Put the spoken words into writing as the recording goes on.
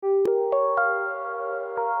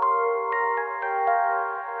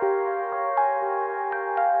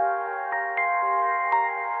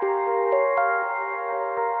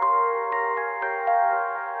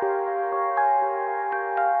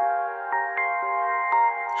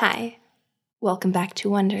Hi, welcome back to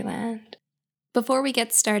Wonderland. Before we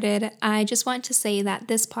get started, I just want to say that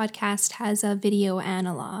this podcast has a video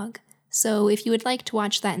analog, so if you would like to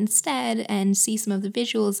watch that instead and see some of the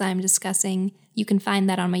visuals I'm discussing, you can find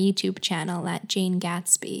that on my YouTube channel at Jane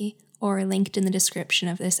Gatsby, or linked in the description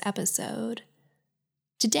of this episode.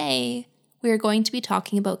 Today, we are going to be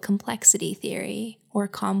talking about complexity theory, or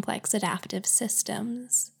complex adaptive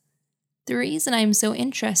systems. The reason I'm so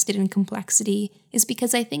interested in complexity is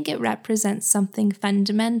because I think it represents something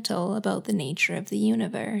fundamental about the nature of the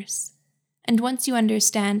universe. And once you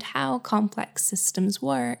understand how complex systems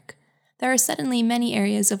work, there are suddenly many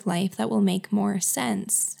areas of life that will make more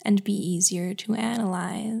sense and be easier to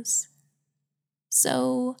analyze.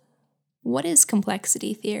 So, what is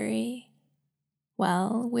complexity theory?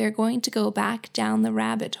 Well, we're going to go back down the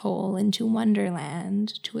rabbit hole into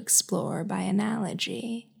Wonderland to explore by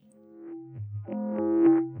analogy.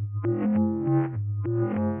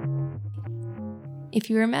 If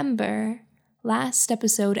you remember, last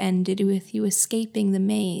episode ended with you escaping the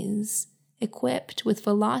maze, equipped with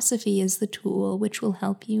philosophy as the tool which will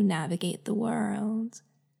help you navigate the world.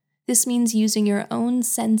 This means using your own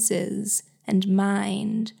senses and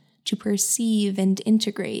mind to perceive and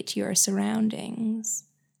integrate your surroundings.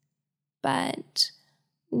 But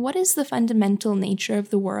what is the fundamental nature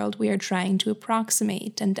of the world we are trying to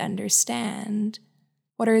approximate and understand?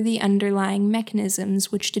 What are the underlying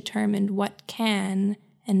mechanisms which determine what can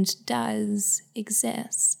and does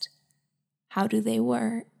exist? How do they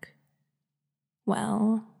work?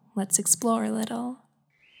 Well, let's explore a little.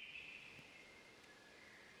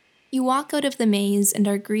 You walk out of the maze and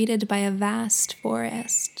are greeted by a vast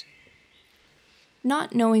forest.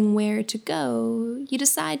 Not knowing where to go, you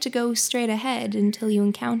decide to go straight ahead until you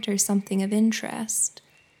encounter something of interest.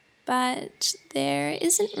 But there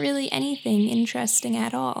isn't really anything interesting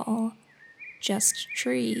at all, just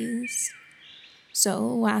trees.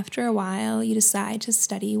 So after a while, you decide to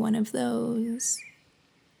study one of those.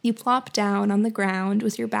 You plop down on the ground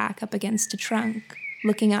with your back up against a trunk,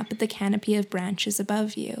 looking up at the canopy of branches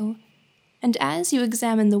above you. And as you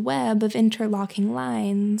examine the web of interlocking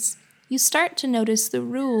lines, you start to notice the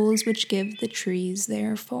rules which give the trees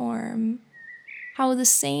their form. How the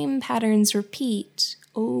same patterns repeat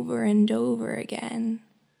over and over again.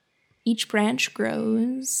 Each branch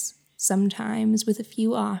grows, sometimes with a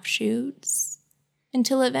few offshoots,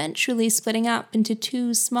 until eventually splitting up into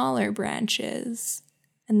two smaller branches,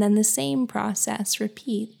 and then the same process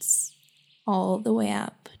repeats all the way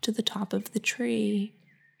up to the top of the tree,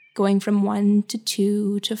 going from 1 to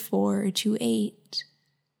 2 to 4 to 8.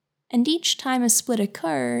 And each time a split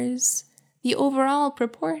occurs, the overall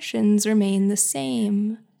proportions remain the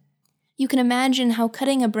same. You can imagine how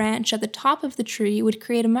cutting a branch at the top of the tree would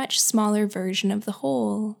create a much smaller version of the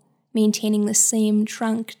whole, maintaining the same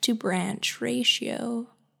trunk-to-branch ratio.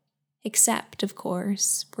 Except, of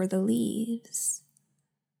course, for the leaves.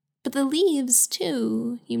 But the leaves,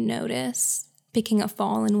 too, you notice, picking a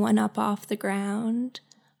fallen one up off the ground,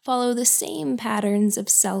 follow the same patterns of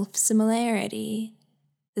self-similarity.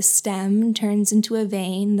 The stem turns into a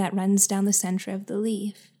vein that runs down the center of the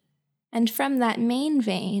leaf, and from that main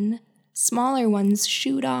vein, smaller ones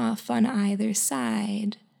shoot off on either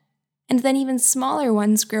side, and then even smaller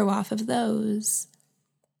ones grow off of those.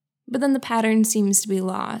 But then the pattern seems to be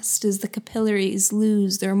lost as the capillaries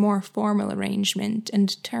lose their more formal arrangement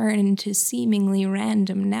and turn into seemingly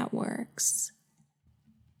random networks.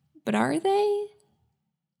 But are they?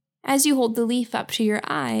 As you hold the leaf up to your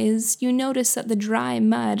eyes, you notice that the dry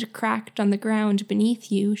mud cracked on the ground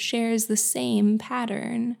beneath you shares the same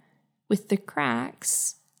pattern, with the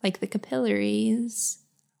cracks, like the capillaries,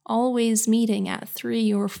 always meeting at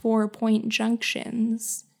 3 or 4 point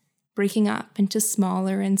junctions, breaking up into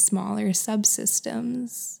smaller and smaller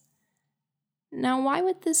subsystems. Now, why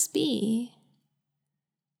would this be?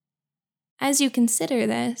 As you consider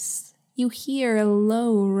this, you hear a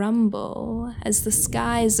low rumble as the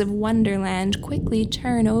skies of Wonderland quickly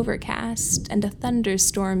turn overcast and a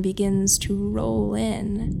thunderstorm begins to roll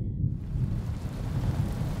in.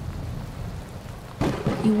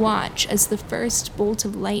 You watch as the first bolt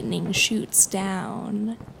of lightning shoots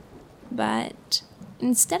down, but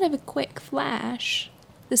instead of a quick flash,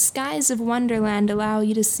 the skies of Wonderland allow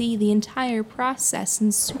you to see the entire process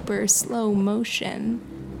in super slow motion.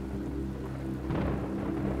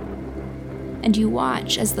 And you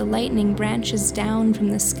watch as the lightning branches down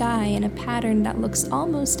from the sky in a pattern that looks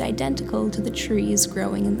almost identical to the trees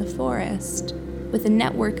growing in the forest, with a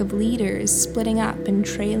network of leaders splitting up and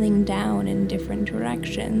trailing down in different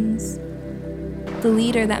directions. The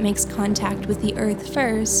leader that makes contact with the earth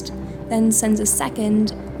first then sends a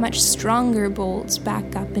second, much stronger bolts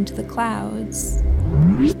back up into the clouds.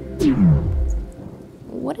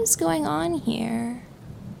 What is going on here?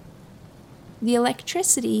 The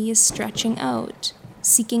electricity is stretching out,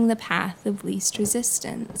 seeking the path of least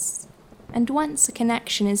resistance. And once a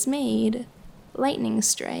connection is made, lightning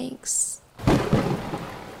strikes.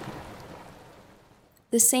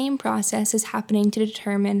 The same process is happening to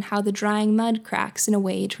determine how the drying mud cracks in a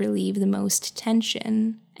way to relieve the most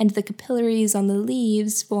tension, and the capillaries on the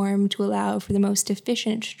leaves form to allow for the most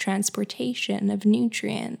efficient transportation of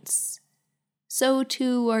nutrients. So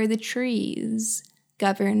too are the trees,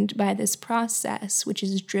 governed by this process which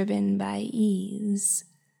is driven by ease.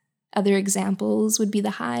 Other examples would be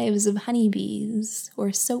the hives of honeybees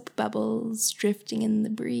or soap bubbles drifting in the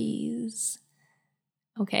breeze.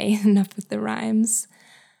 Okay, enough with the rhymes.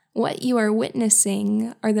 What you are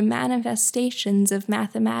witnessing are the manifestations of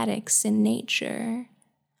mathematics in nature.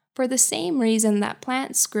 For the same reason that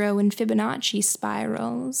plants grow in Fibonacci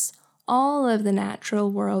spirals, all of the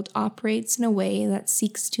natural world operates in a way that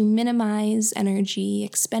seeks to minimize energy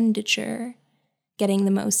expenditure, getting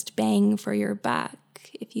the most bang for your buck,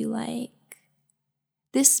 if you like.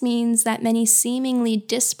 This means that many seemingly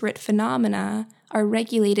disparate phenomena are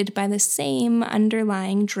regulated by the same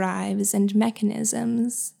underlying drives and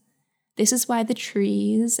mechanisms. This is why the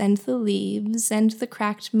trees and the leaves and the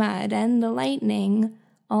cracked mud and the lightning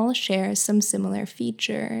all share some similar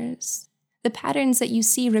features. The patterns that you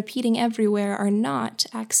see repeating everywhere are not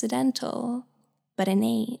accidental, but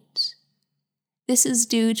innate. This is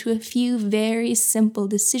due to a few very simple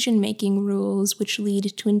decision-making rules which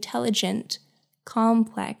lead to intelligent,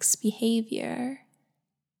 complex behavior.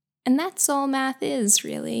 And that's all math is,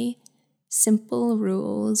 really. Simple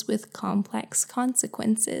rules with complex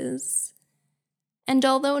consequences. And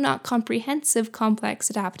although not comprehensive complex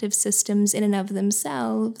adaptive systems in and of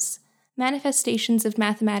themselves, manifestations of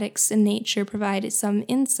mathematics in nature provide some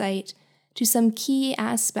insight to some key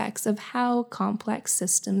aspects of how complex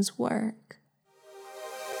systems work.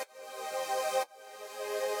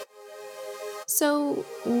 So,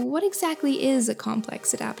 what exactly is a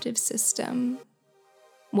complex adaptive system?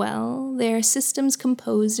 Well, they are systems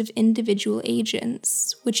composed of individual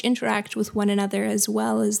agents, which interact with one another as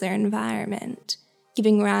well as their environment,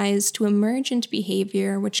 giving rise to emergent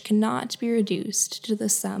behavior which cannot be reduced to the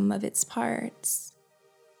sum of its parts.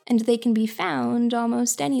 And they can be found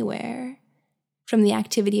almost anywhere, from the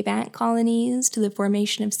activity of ant colonies to the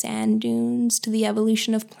formation of sand dunes to the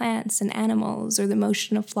evolution of plants and animals or the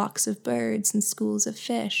motion of flocks of birds and schools of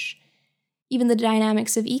fish, even the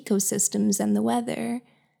dynamics of ecosystems and the weather.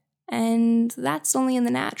 And that's only in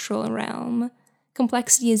the natural realm.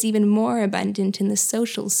 Complexity is even more abundant in the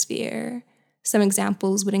social sphere. Some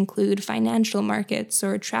examples would include financial markets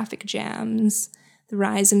or traffic jams, the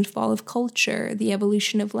rise and fall of culture, the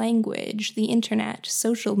evolution of language, the internet,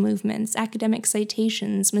 social movements, academic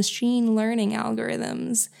citations, machine learning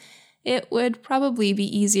algorithms. It would probably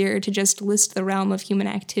be easier to just list the realm of human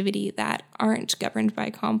activity that aren't governed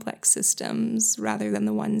by complex systems rather than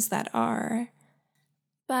the ones that are.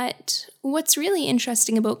 But what's really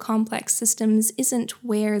interesting about complex systems isn't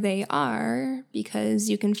where they are, because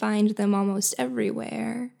you can find them almost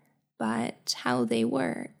everywhere, but how they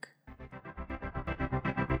work.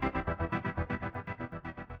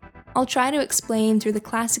 I'll try to explain through the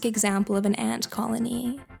classic example of an ant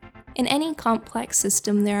colony. In any complex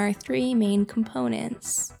system, there are three main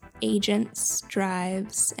components: agents,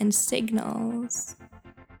 drives, and signals.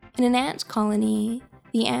 In an ant colony,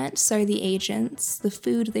 the ants are the agents, the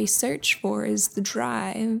food they search for is the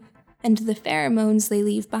drive, and the pheromones they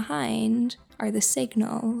leave behind are the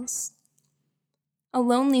signals. A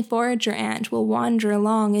lonely forager ant will wander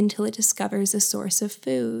along until it discovers a source of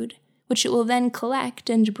food, which it will then collect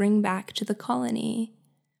and bring back to the colony.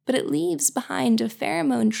 But it leaves behind a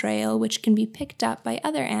pheromone trail which can be picked up by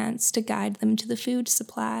other ants to guide them to the food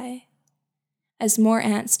supply. As more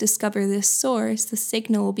ants discover this source, the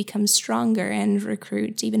signal will become stronger and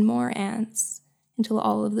recruit even more ants, until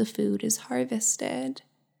all of the food is harvested.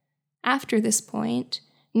 After this point,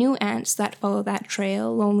 new ants that follow that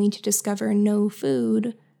trail only to discover no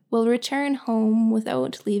food will return home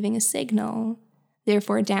without leaving a signal,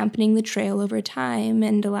 therefore dampening the trail over time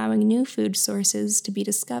and allowing new food sources to be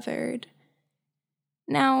discovered.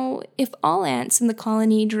 Now, if all ants in the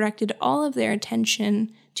colony directed all of their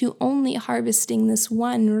attention to only harvesting this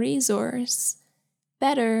one resource,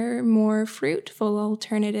 better, more fruitful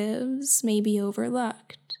alternatives may be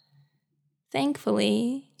overlooked.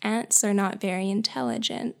 Thankfully, ants are not very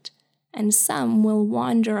intelligent, and some will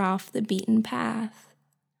wander off the beaten path,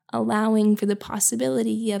 allowing for the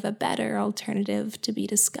possibility of a better alternative to be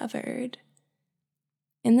discovered.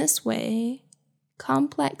 In this way,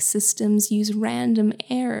 complex systems use random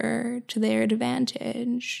error to their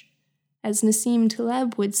advantage. As Nassim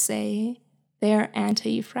Taleb would say, they are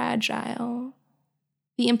anti-fragile.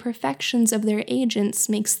 The imperfections of their agents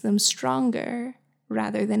makes them stronger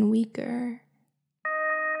rather than weaker.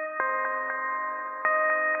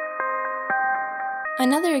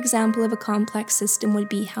 Another example of a complex system would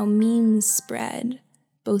be how memes spread,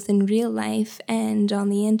 both in real life and on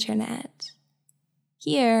the internet.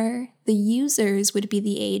 Here, the users would be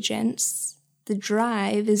the agents, the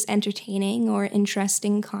drive is entertaining or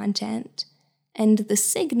interesting content, and the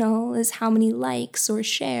signal is how many likes or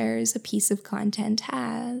shares a piece of content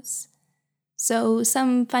has. So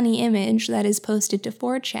some funny image that is posted to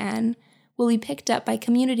 4chan will be picked up by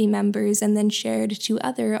community members and then shared to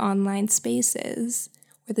other online spaces,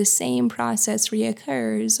 where the same process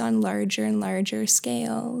reoccurs on larger and larger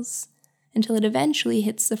scales, until it eventually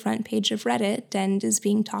hits the front page of Reddit and is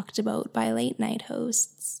being talked about by late-night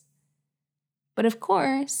hosts. But of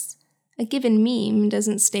course, a given meme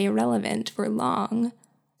doesn't stay relevant for long,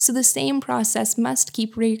 so the same process must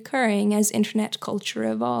keep recurring as internet culture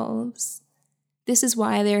evolves. This is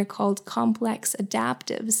why they are called complex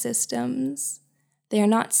adaptive systems. They are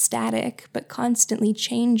not static, but constantly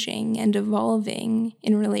changing and evolving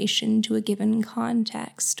in relation to a given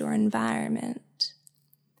context or environment.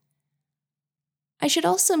 I should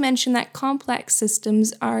also mention that complex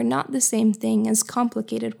systems are not the same thing as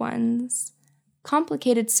complicated ones.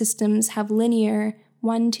 Complicated systems have linear,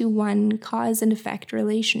 one-to-one cause and effect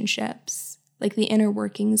relationships, like the inner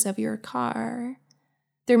workings of your car.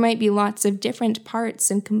 There might be lots of different parts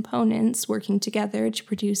and components working together to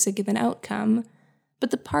produce a given outcome, but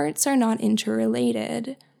the parts are not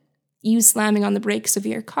interrelated. You slamming on the brakes of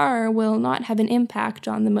your car will not have an impact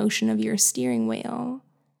on the motion of your steering wheel.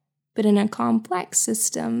 But in a complex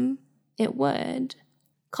system, it would.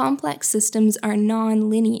 Complex systems are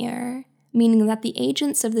non-linear, meaning that the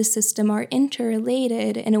agents of the system are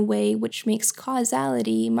interrelated in a way which makes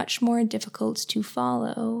causality much more difficult to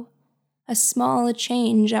follow. A small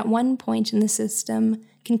change at one point in the system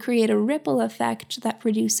can create a ripple effect that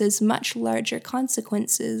produces much larger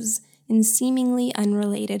consequences in seemingly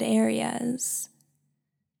unrelated areas.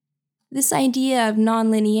 This idea of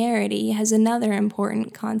nonlinearity has another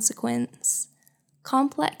important consequence.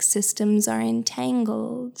 Complex systems are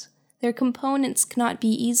entangled. Their components cannot be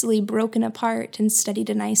easily broken apart and studied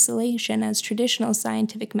in isolation as traditional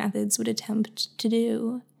scientific methods would attempt to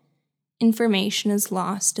do. Information is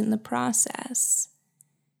lost in the process.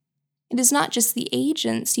 It is not just the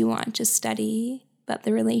agents you want to study, but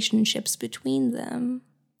the relationships between them.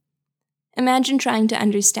 Imagine trying to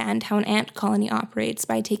understand how an ant colony operates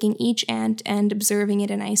by taking each ant and observing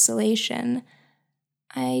it in isolation.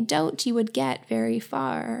 I doubt you would get very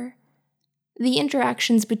far. The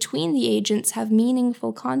interactions between the agents have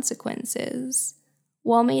meaningful consequences.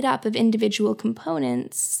 While made up of individual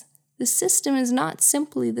components, the system is not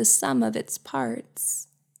simply the sum of its parts.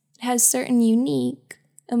 It has certain unique,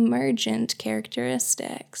 emergent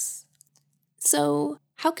characteristics. So,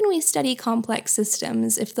 how can we study complex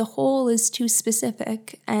systems if the whole is too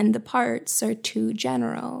specific and the parts are too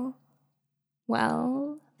general?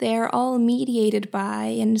 Well, they are all mediated by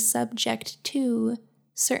and subject to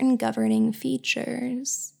certain governing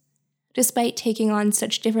features. Despite taking on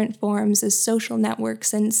such different forms as social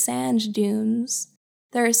networks and sand dunes,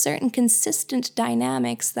 there are certain consistent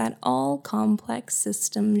dynamics that all complex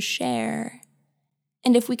systems share.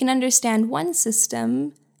 And if we can understand one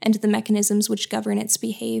system and the mechanisms which govern its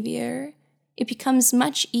behavior, it becomes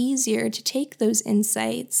much easier to take those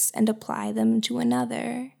insights and apply them to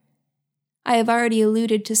another. I have already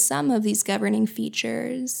alluded to some of these governing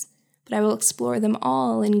features, but I will explore them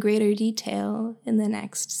all in greater detail in the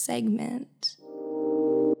next segment.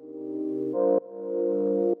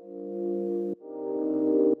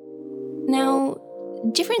 Now,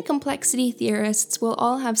 different complexity theorists will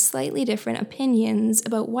all have slightly different opinions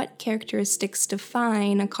about what characteristics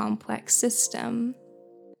define a complex system.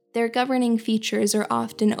 Their governing features are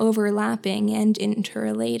often overlapping and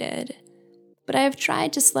interrelated, but I have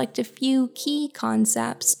tried to select a few key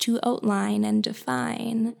concepts to outline and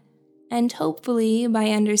define, and hopefully by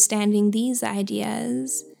understanding these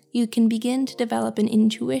ideas, you can begin to develop an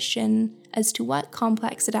intuition as to what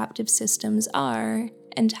complex adaptive systems are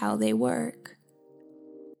and how they work.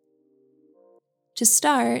 To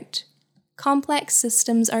start, complex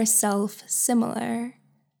systems are self-similar.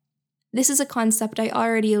 This is a concept I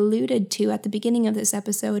already alluded to at the beginning of this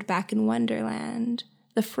episode back in Wonderland,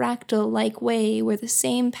 the fractal-like way where the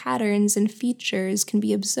same patterns and features can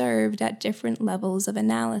be observed at different levels of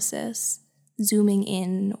analysis, zooming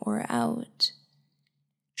in or out.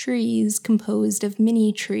 trees composed of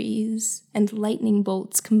mini trees, and lightning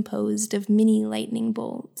bolts composed of mini lightning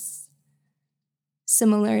bolts.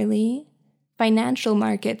 Similarly, financial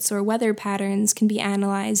markets or weather patterns can be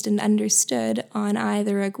analyzed and understood on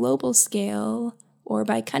either a global scale or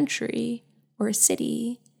by country or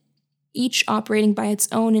city, each operating by its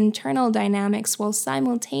own internal dynamics while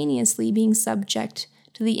simultaneously being subject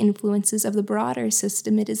to the influences of the broader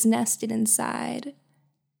system it is nested inside.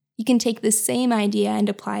 You can take this same idea and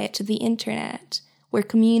apply it to the internet, where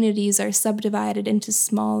communities are subdivided into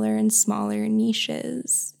smaller and smaller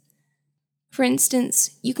niches. For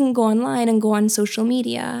instance, you can go online and go on social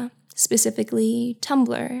media, specifically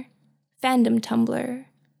Tumblr, Fandom Tumblr,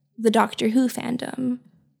 the Doctor Who fandom,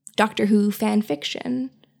 Doctor Who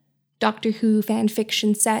fanfiction, Doctor Who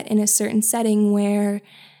fanfiction set in a certain setting where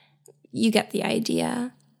you get the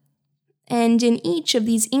idea. And in each of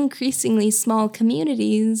these increasingly small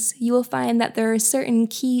communities, you will find that there are certain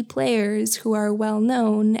key players who are well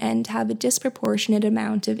known and have a disproportionate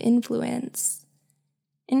amount of influence.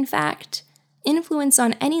 In fact, influence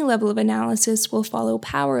on any level of analysis will follow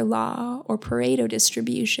power law or Pareto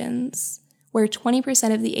distributions, where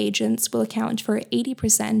 20% of the agents will account for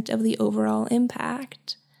 80% of the overall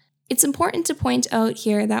impact. It's important to point out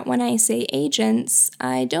here that when I say agents,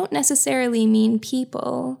 I don't necessarily mean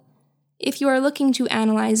people. If you are looking to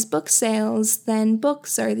analyze book sales, then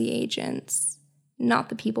books are the agents, not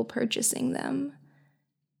the people purchasing them.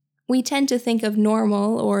 We tend to think of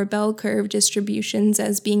normal or bell curve distributions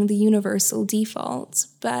as being the universal default,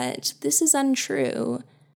 but this is untrue.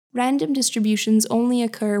 Random distributions only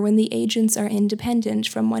occur when the agents are independent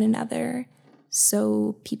from one another,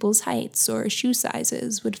 so people's heights or shoe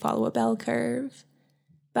sizes would follow a bell curve.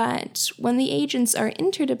 But when the agents are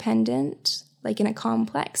interdependent, like in a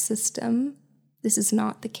complex system, this is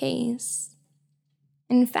not the case.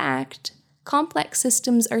 In fact, complex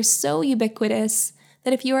systems are so ubiquitous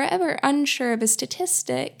that if you are ever unsure of a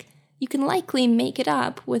statistic, you can likely make it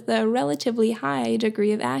up with a relatively high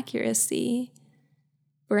degree of accuracy.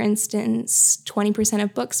 For instance, 20%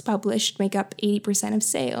 of books published make up 80% of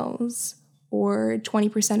sales, or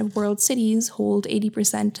 20% of world cities hold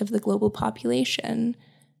 80% of the global population.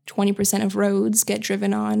 20% of roads get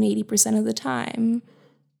driven on 80% of the time.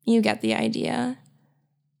 You get the idea.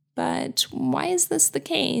 But why is this the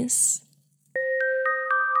case?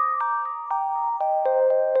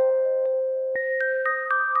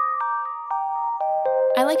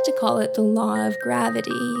 I like to call it the law of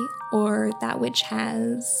gravity, or that which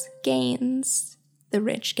has gains. The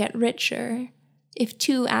rich get richer. If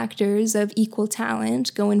two actors of equal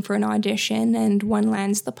talent go in for an audition and one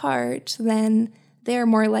lands the part, then they're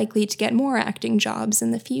more likely to get more acting jobs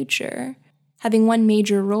in the future. Having one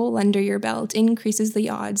major role under your belt increases the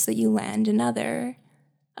odds that you land another.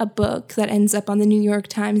 A book that ends up on the New York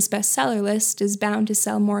Times bestseller list is bound to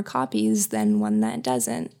sell more copies than one that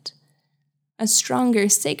doesn't. A stronger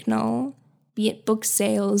signal, be it book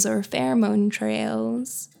sales or pheromone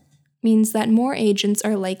trails, means that more agents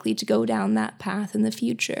are likely to go down that path in the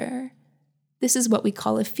future. This is what we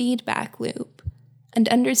call a feedback loop, and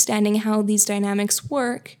understanding how these dynamics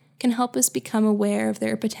work can help us become aware of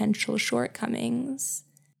their potential shortcomings.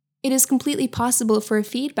 It is completely possible for a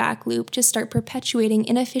feedback loop to start perpetuating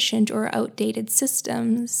inefficient or outdated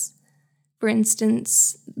systems. For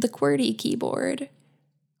instance, the QWERTY keyboard.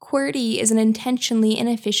 QWERTY is an intentionally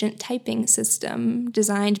inefficient typing system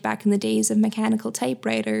designed back in the days of mechanical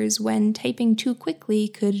typewriters when typing too quickly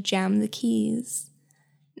could jam the keys.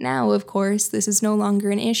 Now, of course, this is no longer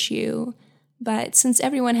an issue, but since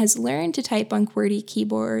everyone has learned to type on QWERTY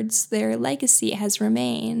keyboards, their legacy has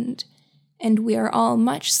remained, and we are all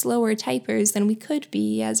much slower typers than we could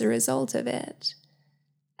be as a result of it.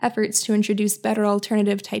 Efforts to introduce better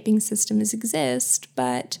alternative typing systems exist,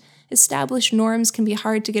 but established norms can be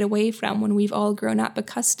hard to get away from when we've all grown up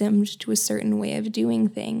accustomed to a certain way of doing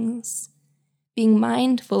things. Being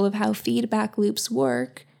mindful of how feedback loops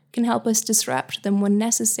work can help us disrupt them when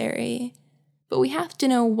necessary, but we have to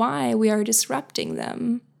know why we are disrupting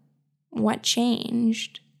them. What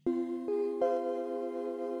changed?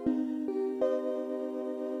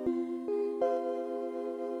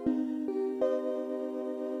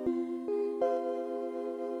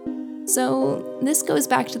 So, this goes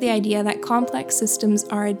back to the idea that complex systems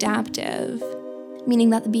are adaptive,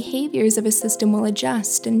 meaning that the behaviors of a system will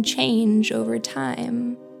adjust and change over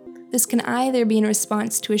time. This can either be in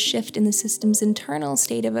response to a shift in the system's internal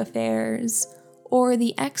state of affairs or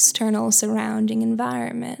the external surrounding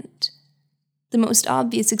environment. The most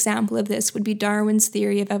obvious example of this would be Darwin's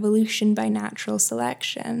theory of evolution by natural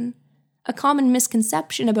selection. A common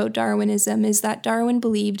misconception about Darwinism is that Darwin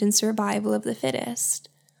believed in survival of the fittest,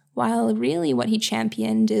 while really what he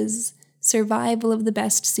championed is survival of the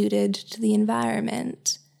best suited to the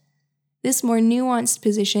environment. This more nuanced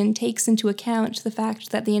position takes into account the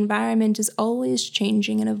fact that the environment is always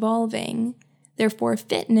changing and evolving. Therefore,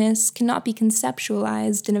 fitness cannot be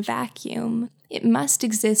conceptualized in a vacuum. It must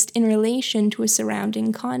exist in relation to a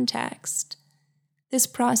surrounding context. This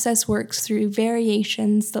process works through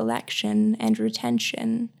variation, selection, and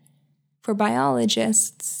retention. For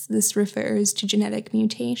biologists, this refers to genetic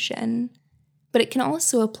mutation, but it can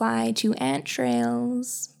also apply to ant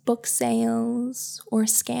trails, book sales, or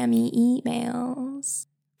scammy emails.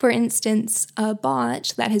 For instance, a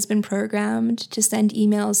bot that has been programmed to send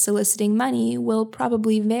emails soliciting money will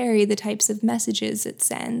probably vary the types of messages it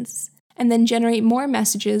sends, and then generate more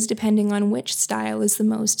messages depending on which style is the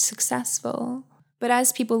most successful. But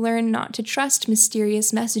as people learn not to trust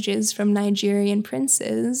mysterious messages from Nigerian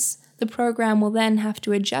princes, the program will then have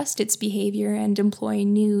to adjust its behavior and employ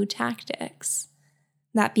new tactics.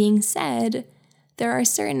 That being said, there are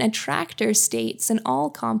certain attractor states in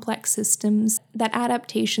all complex systems that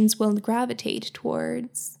adaptations will gravitate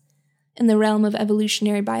towards. In the realm of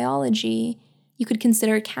evolutionary biology, you could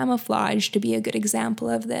consider camouflage to be a good example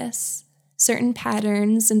of this. Certain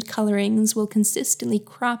patterns and colorings will consistently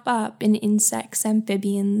crop up in insects,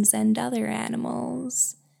 amphibians, and other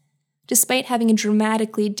animals. Despite having a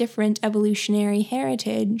dramatically different evolutionary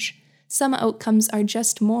heritage, some outcomes are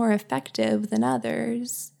just more effective than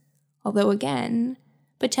others. Although again,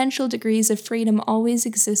 potential degrees of freedom always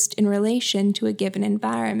exist in relation to a given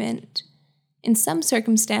environment. In some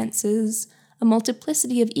circumstances, a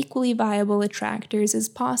multiplicity of equally viable attractors is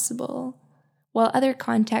possible, while other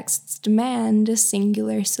contexts demand a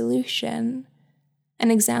singular solution.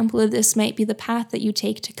 An example of this might be the path that you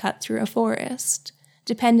take to cut through a forest.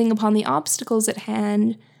 Depending upon the obstacles at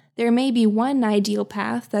hand, there may be one ideal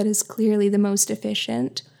path that is clearly the most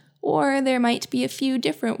efficient, or there might be a few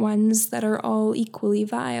different ones that are all equally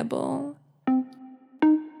viable.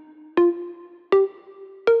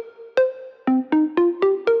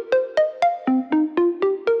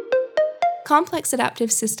 Complex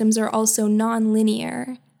adaptive systems are also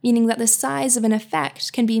non-linear, meaning that the size of an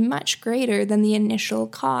effect can be much greater than the initial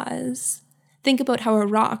cause. Think about how a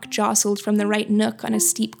rock jostled from the right nook on a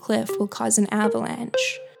steep cliff will cause an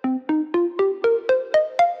avalanche.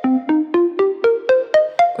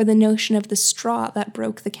 Or the notion of the straw that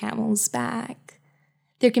broke the camel's back.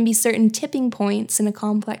 There can be certain tipping points in a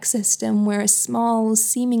complex system where a small,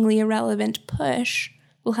 seemingly irrelevant push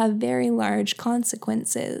will have very large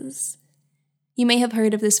consequences. You may have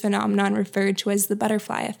heard of this phenomenon referred to as the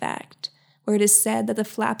butterfly effect, where it is said that the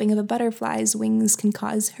flapping of a butterfly's wings can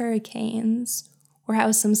cause hurricanes, or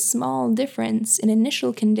how some small difference in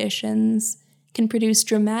initial conditions can produce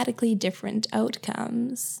dramatically different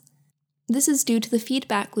outcomes. This is due to the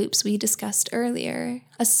feedback loops we discussed earlier.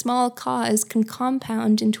 A small cause can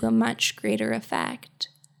compound into a much greater effect.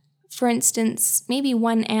 For instance, maybe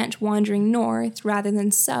one ant wandering north rather than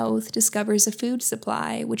south discovers a food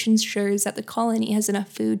supply, which ensures that the colony has enough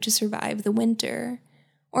food to survive the winter.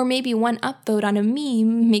 Or maybe one upvote on a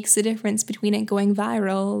meme makes the difference between it going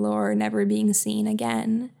viral or never being seen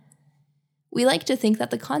again. We like to think that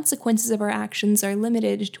the consequences of our actions are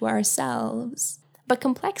limited to ourselves. But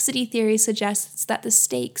complexity theory suggests that the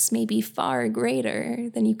stakes may be far greater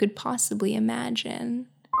than you could possibly imagine.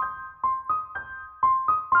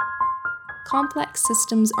 Complex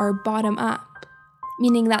systems are bottom-up,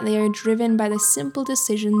 meaning that they are driven by the simple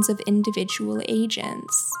decisions of individual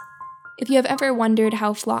agents. If you have ever wondered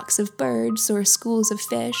how flocks of birds or schools of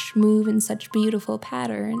fish move in such beautiful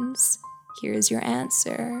patterns, here is your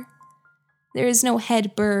answer. There is no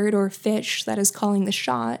head bird or fish that is calling the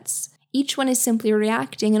shots. Each one is simply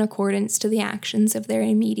reacting in accordance to the actions of their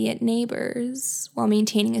immediate neighbors, while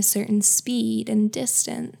maintaining a certain speed and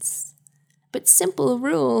distance. But simple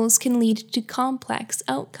rules can lead to complex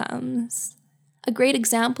outcomes. A great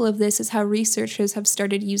example of this is how researchers have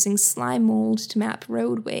started using slime mold to map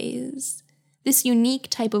roadways. This unique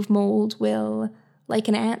type of mold will, like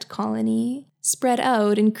an ant colony, spread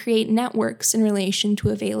out and create networks in relation to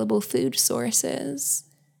available food sources.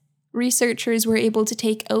 Researchers were able to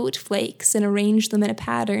take oat flakes and arrange them in a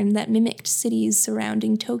pattern that mimicked cities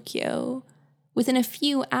surrounding Tokyo. Within a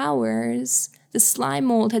few hours, the slime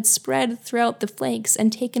mold had spread throughout the flakes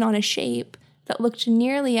and taken on a shape that looked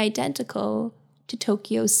nearly identical to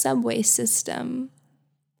Tokyo's subway system.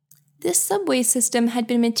 This subway system had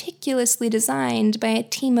been meticulously designed by a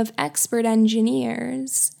team of expert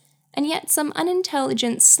engineers, and yet some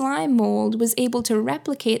unintelligent slime mold was able to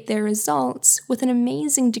replicate their results with an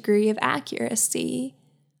amazing degree of accuracy.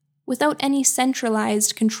 Without any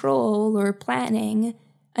centralized control or planning,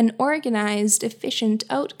 An organized, efficient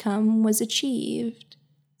outcome was achieved.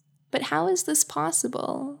 But how is this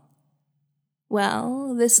possible?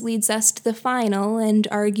 Well, this leads us to the final and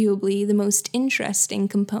arguably the most interesting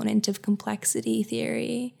component of complexity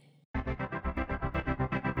theory.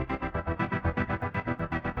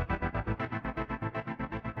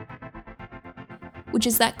 Which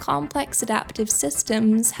is that complex adaptive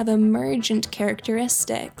systems have emergent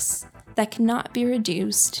characteristics that cannot be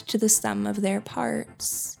reduced to the sum of their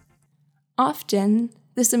parts. Often,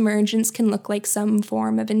 this emergence can look like some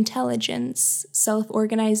form of intelligence,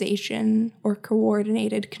 self-organization, or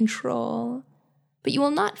coordinated control, but you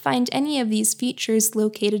will not find any of these features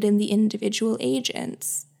located in the individual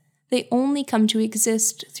agents. They only come to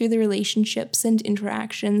exist through the relationships and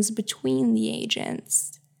interactions between the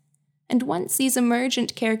agents. And once these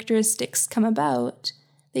emergent characteristics come about,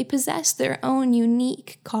 they possess their own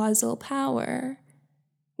unique causal power.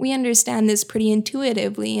 We understand this pretty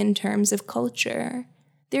intuitively in terms of culture.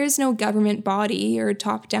 There is no government body or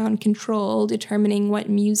top-down control determining what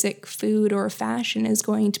music, food, or fashion is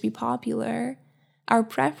going to be popular. Our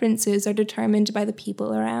preferences are determined by the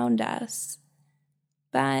people around us.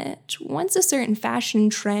 But once a certain fashion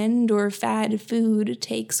trend or fad food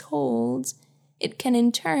takes hold, it can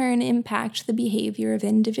in turn impact the behavior of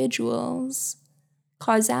individuals.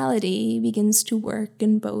 Causality begins to work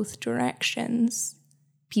in both directions.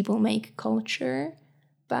 People make culture,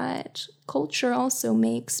 but culture also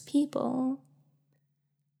makes people.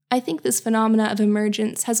 I think this phenomena of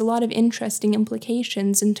emergence has a lot of interesting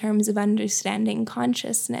implications in terms of understanding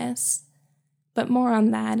consciousness, but more on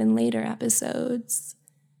that in later episodes.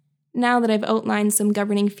 Now that I've outlined some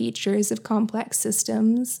governing features of complex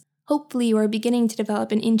systems, hopefully you are beginning to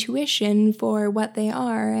develop an intuition for what they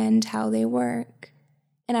are and how they work.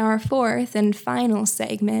 In our fourth and final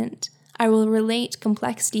segment, I will relate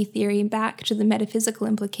complexity theory back to the metaphysical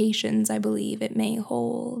implications I believe it may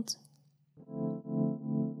hold.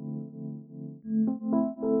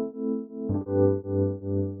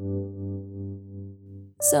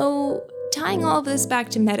 So, tying all of this back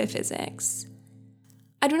to metaphysics,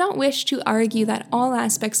 I do not wish to argue that all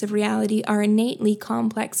aspects of reality are innately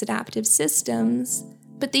complex adaptive systems,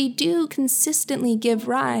 but they do consistently give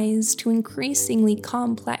rise to increasingly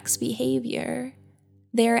complex behavior.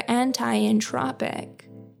 They are anti-entropic,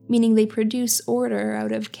 meaning they produce order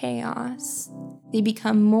out of chaos. They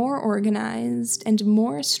become more organized and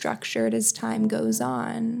more structured as time goes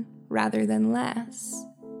on, rather than less.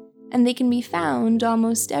 And they can be found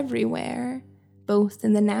almost everywhere, both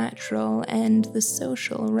in the natural and the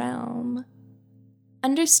social realm.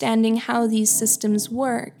 Understanding how these systems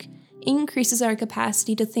work increases our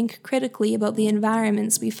capacity to think critically about the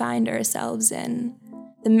environments we find ourselves in,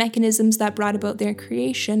 the mechanisms that brought about their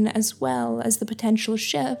creation, as well as the potential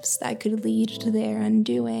shifts that could lead to their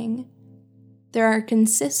undoing. There are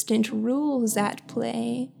consistent rules at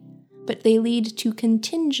play, but they lead to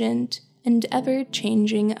contingent and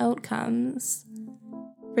ever-changing outcomes.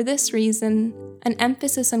 For this reason, an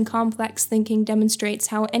emphasis on complex thinking demonstrates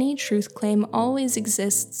how any truth claim always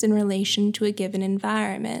exists in relation to a given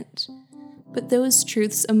environment. But those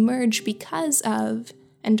truths emerge because of,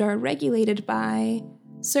 and are regulated by,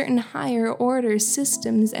 certain higher order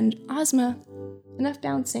systems and— Ozma, enough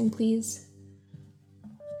bouncing, please.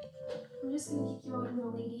 I'm just gonna kick you out,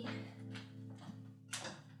 little lady.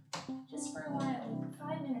 Just for a while.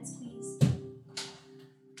 5 minutes, please.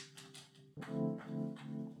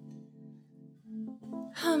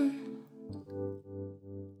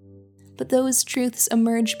 But those truths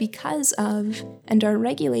emerge because of, and are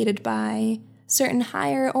regulated by, certain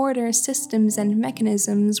higher order systems and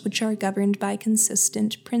mechanisms which are governed by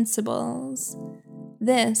consistent principles.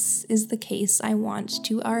 This is the case I want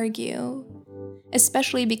to argue,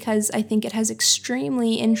 especially because I think it has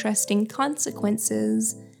extremely interesting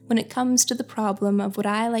consequences when it comes to the problem of what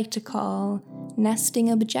I like to call nesting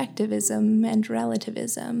objectivism and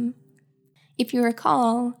relativism. If you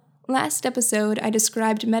recall, last episode I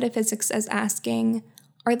described metaphysics as asking,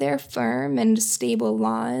 are there firm and stable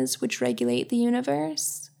laws which regulate the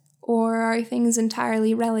universe? Or are things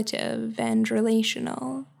entirely relative and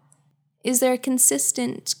relational? Is there a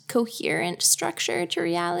consistent, coherent structure to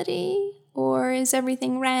reality? Or is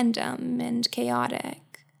everything random and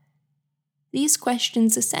chaotic? These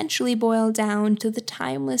questions essentially boil down to the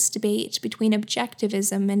timeless debate between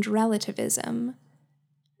objectivism and relativism.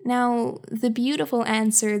 Now, the beautiful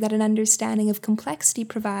answer that an understanding of complexity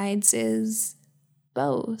provides is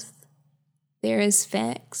both. There is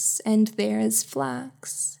fix and there is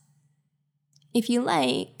flux. If you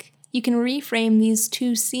like, you can reframe these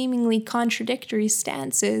two seemingly contradictory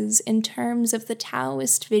stances in terms of the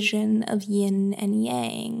Taoist vision of yin and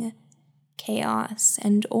yang, chaos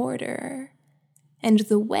and order. And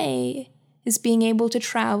the way is being able to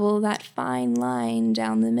travel that fine line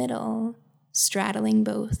down the middle, straddling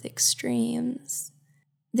both extremes.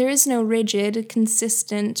 There is no rigid,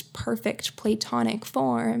 consistent, perfect Platonic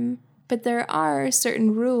form, but there are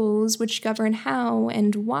certain rules which govern how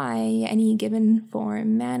and why any given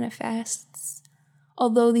form manifests,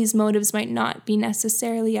 although these motives might not be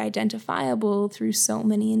necessarily identifiable through so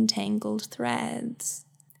many entangled threads.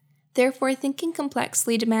 Therefore, thinking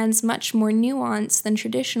complexly demands much more nuance than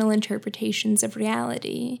traditional interpretations of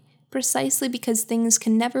reality, precisely because things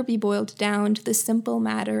can never be boiled down to the simple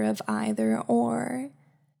matter of either or.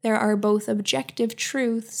 There are both objective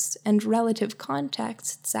truths and relative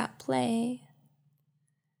contexts at play.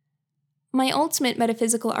 My ultimate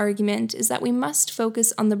metaphysical argument is that we must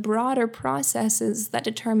focus on the broader processes that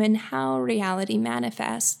determine how reality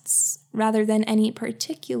manifests, rather than any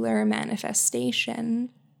particular manifestation.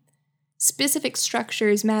 Specific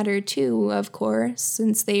structures matter too, of course,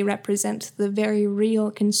 since they represent the very real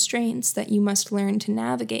constraints that you must learn to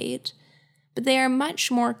navigate, but they are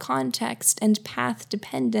much more context and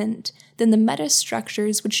path-dependent than the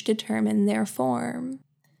metastructures which determine their form.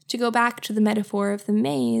 To go back to the metaphor of the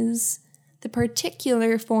maze, the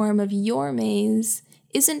particular form of your maze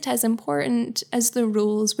isn't as important as the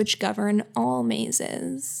rules which govern all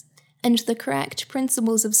mazes, and the correct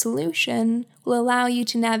principles of solution will allow you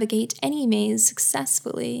to navigate any maze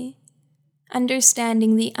successfully.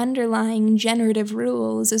 Understanding the underlying generative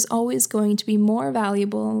rules is always going to be more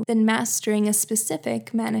valuable than mastering a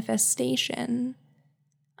specific manifestation.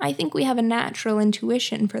 I think we have a natural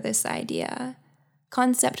intuition for this idea.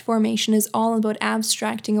 Concept formation is all about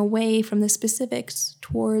abstracting away from the specifics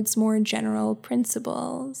towards more general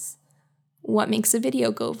principles. What makes a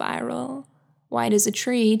video go viral? Why does a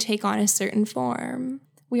tree take on a certain form?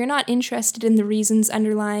 We are not interested in the reasons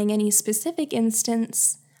underlying any specific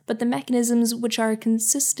instance, but the mechanisms which are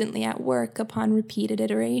consistently at work upon repeated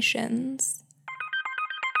iterations.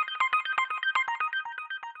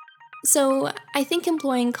 So, I think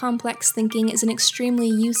employing complex thinking is an extremely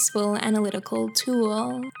useful analytical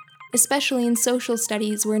tool, especially in social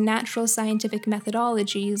studies where natural scientific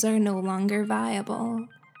methodologies are no longer viable.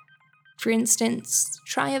 For instance,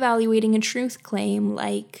 try evaluating a truth claim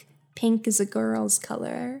like, pink is a girl's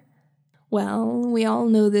color. Well, we all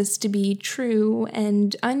know this to be true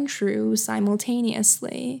and untrue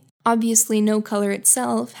simultaneously. Obviously, no color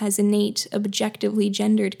itself has innate, objectively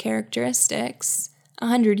gendered characteristics.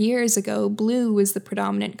 100 years ago, blue was the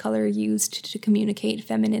predominant color used to communicate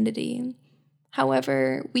femininity.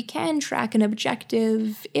 However, we can track an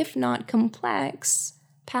objective, if not complex,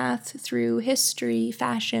 path through history,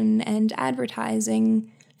 fashion, and advertising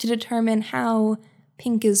to determine how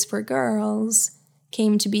pink is for girls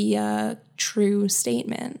came to be a true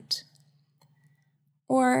statement.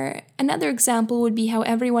 Or another example would be how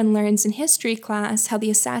everyone learns in history class how the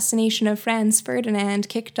assassination of Franz Ferdinand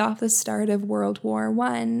kicked off the start of World War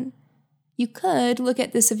I. You could look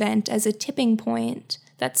at this event as a tipping point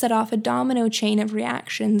that set off a domino chain of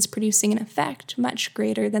reactions producing an effect much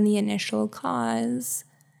greater than the initial cause.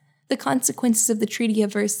 The consequences of the Treaty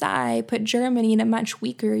of Versailles put Germany in a much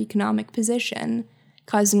weaker economic position,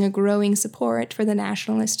 causing a growing support for the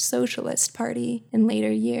Nationalist Socialist Party in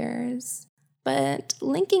later years. But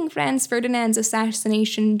linking Franz Ferdinand's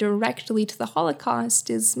assassination directly to the Holocaust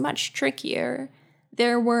is much trickier.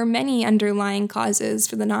 There were many underlying causes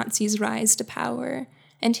for the Nazis' rise to power,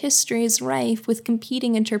 and history is rife with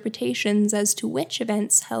competing interpretations as to which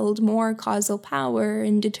events held more causal power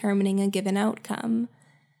in determining a given outcome.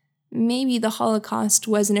 Maybe the Holocaust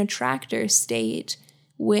was an attractor state,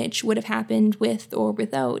 which would have happened with or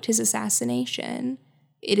without his assassination.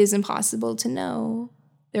 It is impossible to know.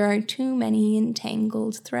 There are too many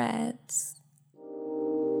entangled threads.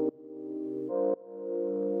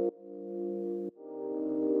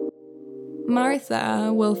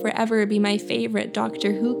 Martha will forever be my favorite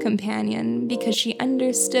Doctor Who companion because she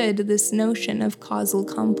understood this notion of causal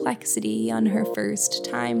complexity on her first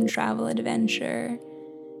time travel adventure,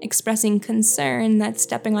 expressing concern that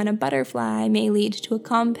stepping on a butterfly may lead to a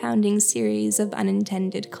compounding series of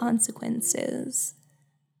unintended consequences.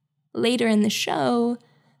 Later in the show,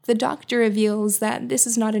 the Doctor reveals that this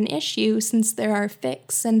is not an issue since there are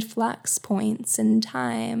fix and flux points in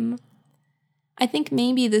time. I think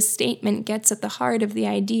maybe this statement gets at the heart of the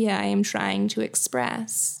idea I am trying to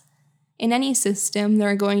express. In any system, there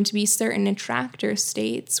are going to be certain attractor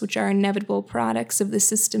states which are inevitable products of the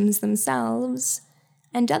systems themselves,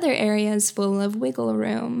 and other areas full of wiggle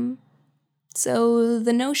room. So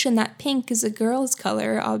the notion that pink is a girl's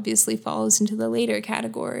color obviously falls into the later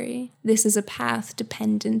category. This is a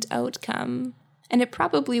path-dependent outcome, and it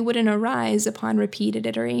probably wouldn't arise upon repeated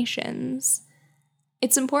iterations.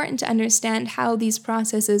 It's important to understand how these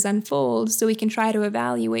processes unfold so we can try to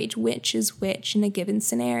evaluate which is which in a given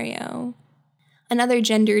scenario. Another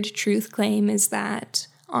gendered truth claim is that,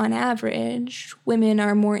 on average, women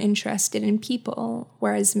are more interested in people,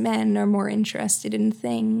 whereas men are more interested in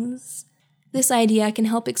things. This idea can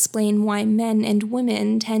help explain why men and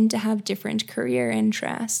women tend to have different career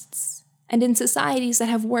interests. And in societies that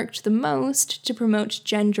have worked the most to promote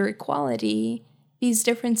gender equality, these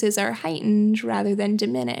differences are heightened rather than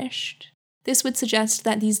diminished. This would suggest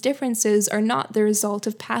that these differences are not the result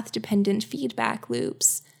of path-dependent feedback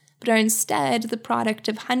loops, but are instead the product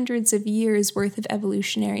of hundreds of years' worth of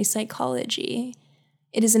evolutionary psychology.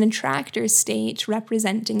 It is an attractor state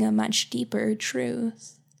representing a much deeper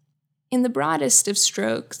truth. In the broadest of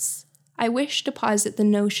strokes, I wish to posit the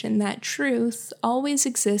notion that truth always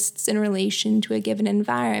exists in relation to a given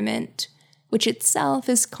environment, which itself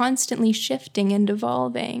is constantly shifting and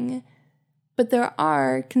evolving. But there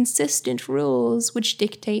are consistent rules which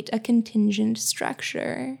dictate a contingent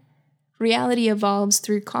structure. Reality evolves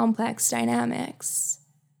through complex dynamics.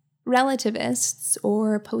 Relativists,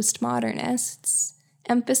 or postmodernists,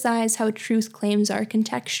 emphasize how truth claims are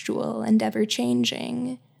contextual and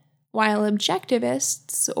ever-changing, while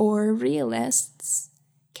objectivists, or realists,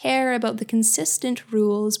 care about the consistent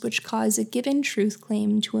rules which cause a given truth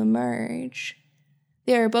claim to emerge.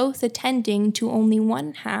 They are both attending to only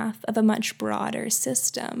one half of a much broader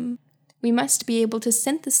system. We must be able to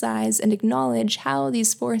synthesize and acknowledge how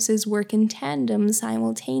these forces work in tandem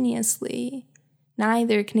simultaneously.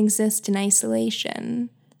 Neither can exist in isolation.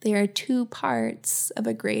 They are two parts of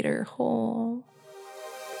a greater whole.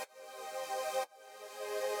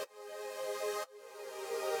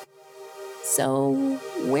 So,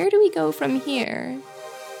 where do we go from here?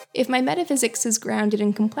 If my metaphysics is grounded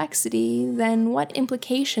in complexity, then what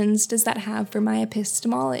implications does that have for my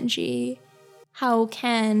epistemology? How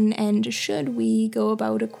can and should we go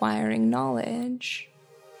about acquiring knowledge?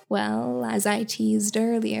 Well, as I teased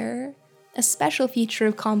earlier, a special feature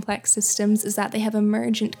of complex systems is that they have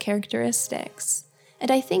emergent characteristics,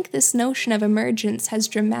 and I think this notion of emergence has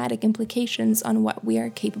dramatic implications on what we are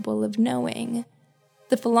capable of knowing.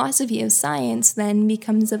 The philosophy of science then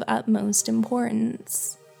becomes of utmost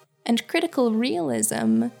importance. And critical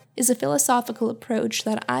realism is a philosophical approach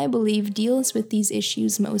that I believe deals with these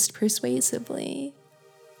issues most persuasively.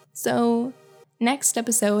 So, next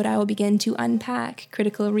episode I will begin to unpack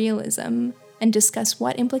critical realism and discuss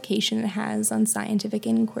what implication it has on scientific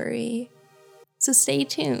inquiry. So stay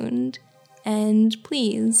tuned, and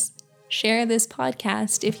please share this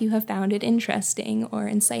podcast if you have found it interesting or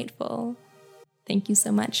insightful. Thank you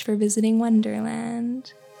so much for visiting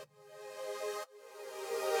Wonderland.